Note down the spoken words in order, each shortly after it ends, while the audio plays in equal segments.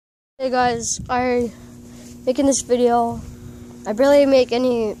Hey guys, I'm making this video. I barely make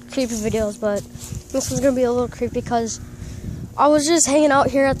any creepy videos, but this one's gonna be a little creepy because I was just hanging out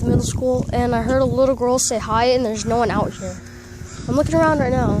here at the middle school and I heard a little girl say hi and there's no one out here. I'm looking around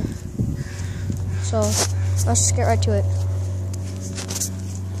right now. So let's just get right to it.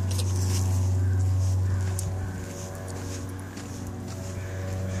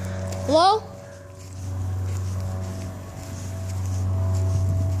 Hello?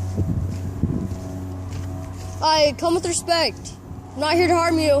 Hi, come with respect. I'm not here to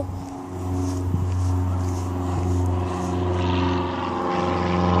harm you.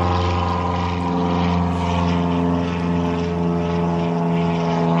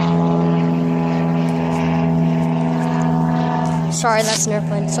 Sorry, that's an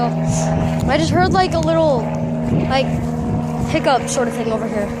airplane. So, I just heard like a little, like, hiccup sort of thing over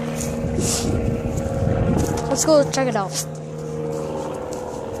here. Let's go check it out.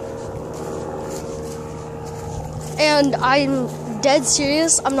 And I'm dead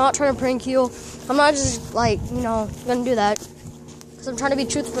serious. I'm not trying to prank you. I'm not just like, gonna do that. Because I'm trying to be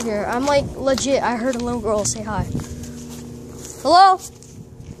truthful here. I'm like legit. I heard a little girl say hi. Hello?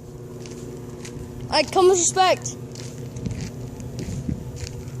 I come with respect.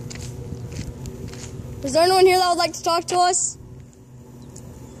 Is there anyone here that would like to talk to us?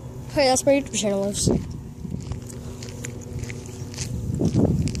 Hey, that's where YouTube channel lives.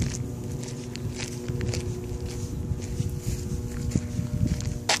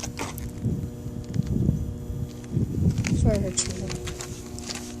 Sorry, I hurt you.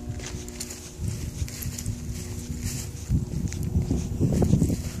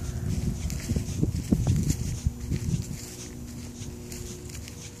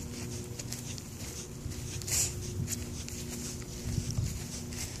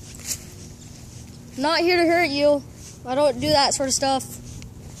 I'm not here to hurt you. I don't do that sort of stuff.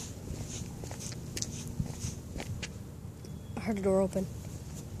 I heard the door open.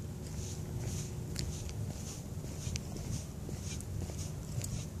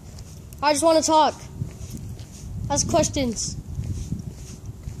 I just want to talk. Ask questions.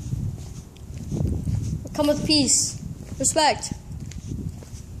 Come with peace. Respect.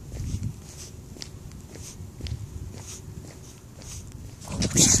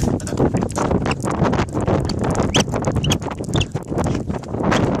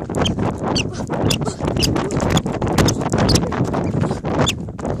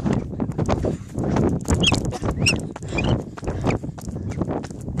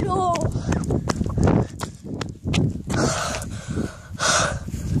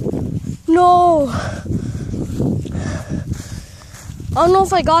 No. I don't know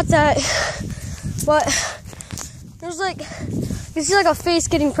if I got that, but there's like, you can see like a face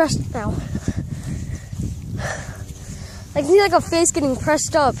getting pressed now. I can see like a face getting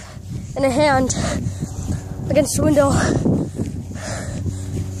pressed up and a hand against the window.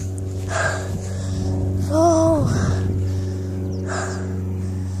 Oh.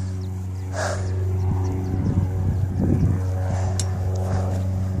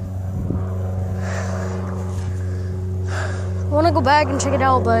 I want to go back and check it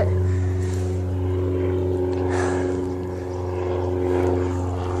out, but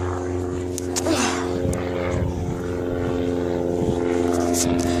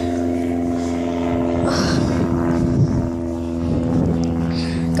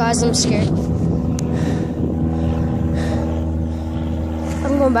guys, I'm scared.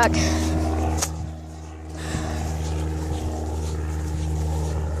 I'm going back.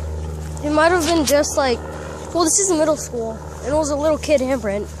 It might have been just like, well, this is the middle school, and it was a little kid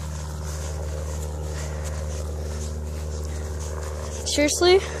handprint.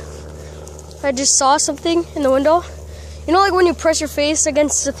 Seriously? I just saw something in the window. You know, like when you press your face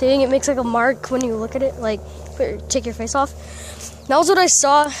against the thing, it makes like a mark when you look at it, like take your face off. That was what I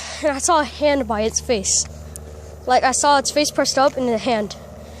saw, and I saw a hand by its face. Like I saw its face pressed up in the hand.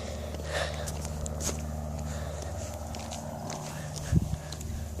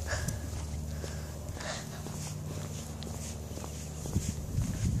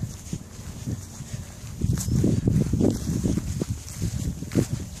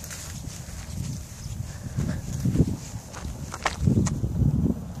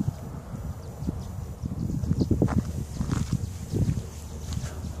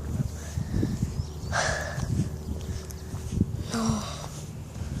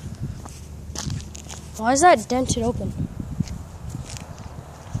 Why is that dented open?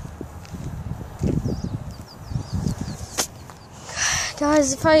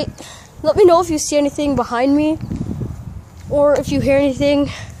 Guys, let me know if you see anything behind me or if you hear anything.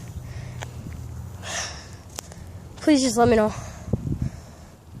 Please just let me know.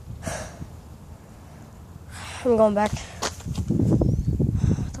 I'm going back. I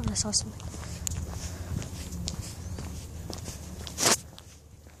thought I saw something.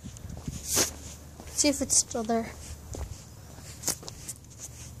 See if it's still there.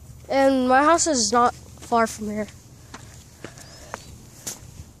 And my house is not far from here.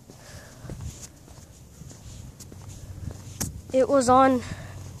 It was on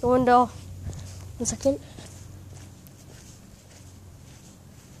the window. 1 second.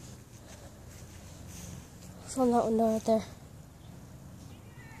 It's on that window right there.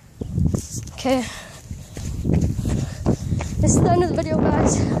 Okay. This is the end of the video,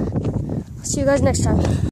 guys. I'll see you guys next time.